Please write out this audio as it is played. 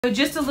So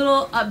just a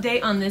little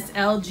update on this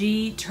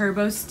LG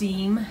Turbo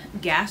Steam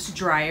gas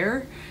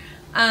dryer.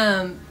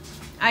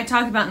 I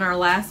talked about in our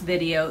last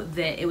video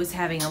that it was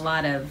having a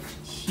lot of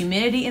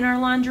humidity in our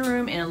laundry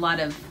room and a lot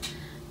of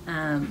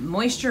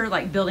moisture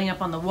like building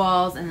up on the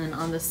walls and then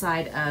on the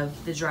side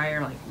of the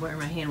dryer, like where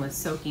my hand was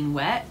soaking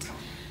wet.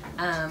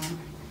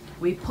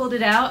 We pulled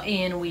it out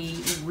and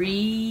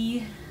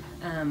we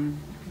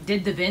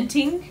did the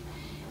venting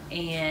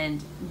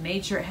and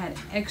made sure it had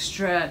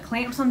extra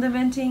clamps on the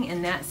venting,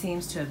 and that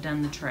seems to have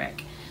done the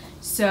trick.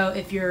 So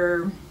if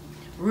your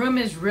room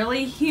is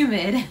really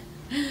humid,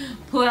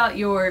 pull out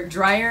your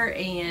dryer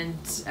and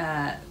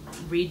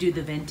redo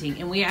the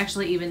venting. And we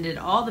actually even did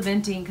all the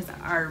venting because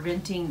our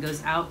venting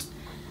goes out,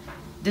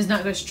 does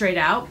not go straight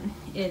out.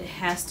 It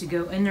has to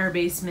go in our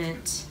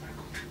basement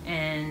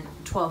and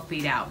 12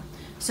 feet out.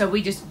 So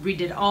we just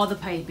redid all the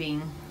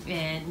piping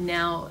and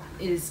now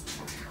it is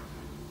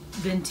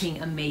venting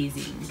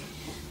amazing.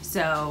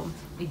 So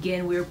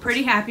again, we were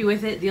pretty happy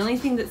with it. The only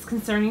thing that's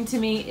concerning to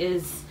me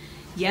is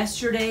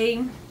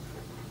yesterday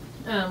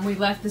we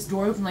left this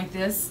door open like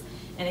this,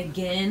 and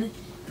again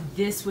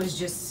this was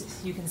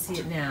just, you can see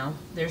it now,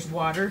 there's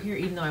water here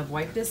even though I've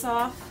wiped this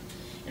off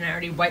and I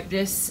already wiped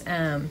this,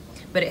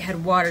 but it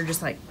had water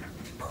just like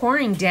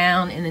pouring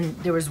down, and then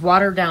there was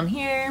water down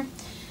here.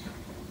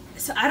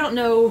 So I don't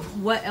know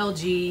what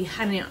LG,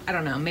 I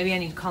don't know, maybe I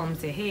need to call them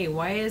and say, hey,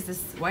 why is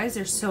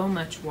there so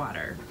much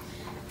water?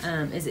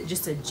 Is it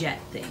just a jet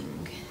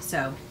thing?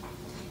 So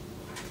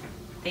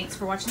thanks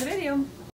for watching the video.